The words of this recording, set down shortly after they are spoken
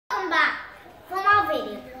back from our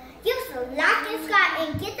video. Use the like and subscribe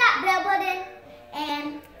and get that bell button.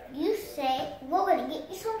 And you say we're gonna get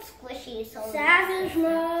you some squishies. Savage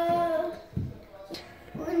mode.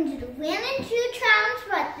 We're gonna do the win and two challenge,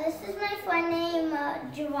 but this is my friend named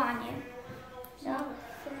Giovanni. So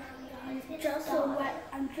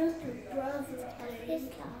I'm just a brother.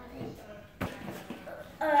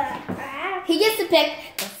 He gets to pick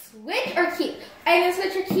the switch or keep. Are you gonna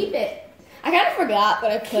switch or keep it? I kind of forgot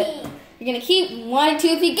what I put. Keep. You're gonna keep. 1,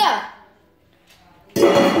 2, 3, go.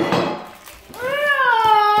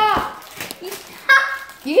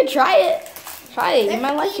 You can try it. Try it. You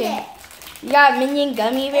might like it. You got Minion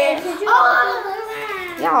gummy bears?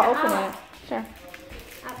 Oh, Yeah, I'll open it. Sure.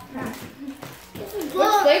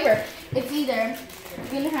 Which flavor? It's either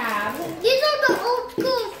you can have these are the old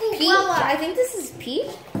school food. peach. I think this is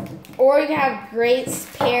peach. Or you can have grapes,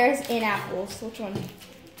 pears, and apples. Which one?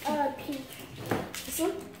 Peach. This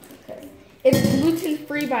one? Okay. It's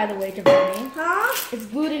gluten-free, by the way, Giovanni. Huh? It's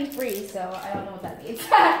gluten-free, so I don't know what that means.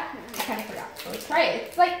 I kind of forgot. So let's try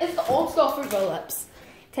it. It's the old school fruit roll-ups.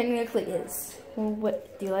 Technically is. Well,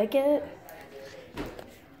 what? Do you like it?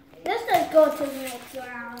 Let's just go to the next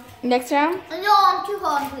round. Next round? No, I'm too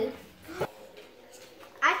hungry.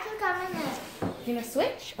 I think I'm in it. You gonna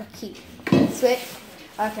switch or keep? Switch.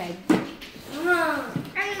 Okay. No,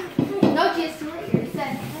 just switch.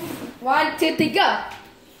 1, 2, 3, go.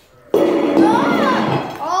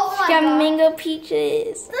 Oh my Got god. mango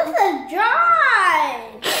peaches. This is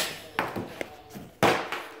dry.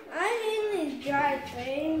 I need these dry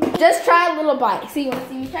things. Just try a little bite. See, you wanna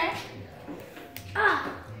see me try?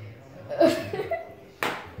 I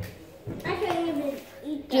can't even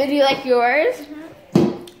eat Do you like yours?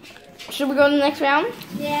 Should we go to the next round?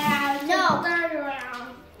 Yeah, No. third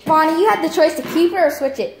round. Bonnie, you had the choice to keep it or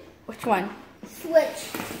switch it. Which one? Switch.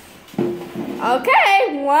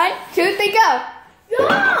 Okay, 1, 2, 3, go. Yeah.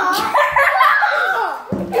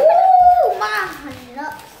 Ooh, my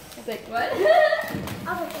nuts. It's like, what?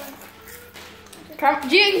 Other one. Come,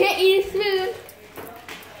 you can't eat food.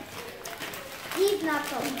 These not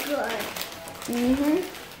so good.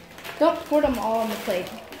 Don't put them all on the plate.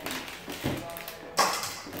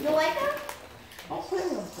 You like them? I'll put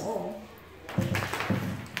them in a bowl.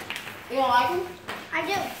 You don't like them? I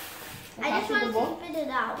do. I just want to spit it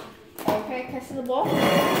out. Okay, catch the ball.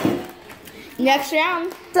 Next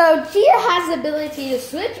round. So Gia has the ability to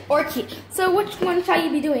switch or keep. So which one shall you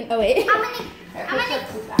be doing? Oh wait. I'm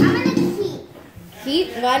gonna keep.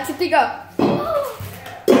 Keep. 1, 2, 3, go. Oh,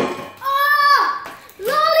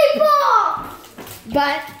 lollipop!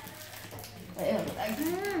 But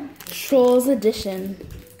Trolls Edition.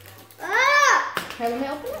 Ah! Okay, let me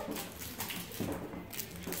open it.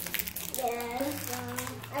 Yes,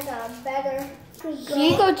 I got a better. Here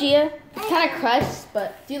you go, Gia. It's kind of crushed,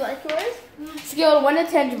 but do you like yours? Scale of 1 to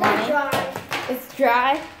 10, Giovanni. Dry. It's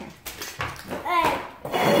dry. Hey,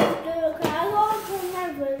 dude, can I go to my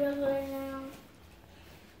video right now?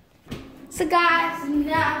 So guys,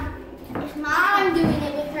 now I'm doing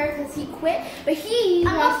it with her because he quit, but he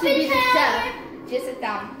wants to be the chef. Just sit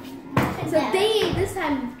down. So this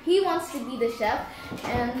time he wants to be the chef,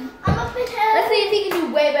 and I'm up in heaven. let's see if he can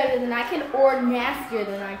do way better than I can or nastier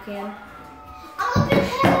than I can. I'm up in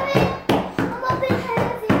heaven. I'm up in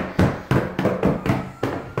heaven.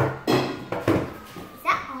 Is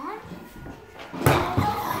that on?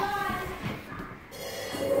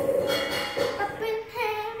 Up in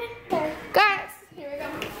heaven. Guys, here we go.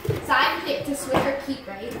 So I pick to switch or keep,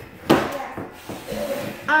 right? Yeah.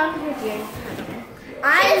 Here, Gia.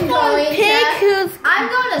 I'm going to I'm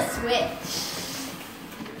going to switch.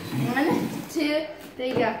 1, 2,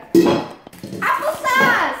 3, go.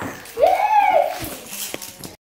 Applesauce.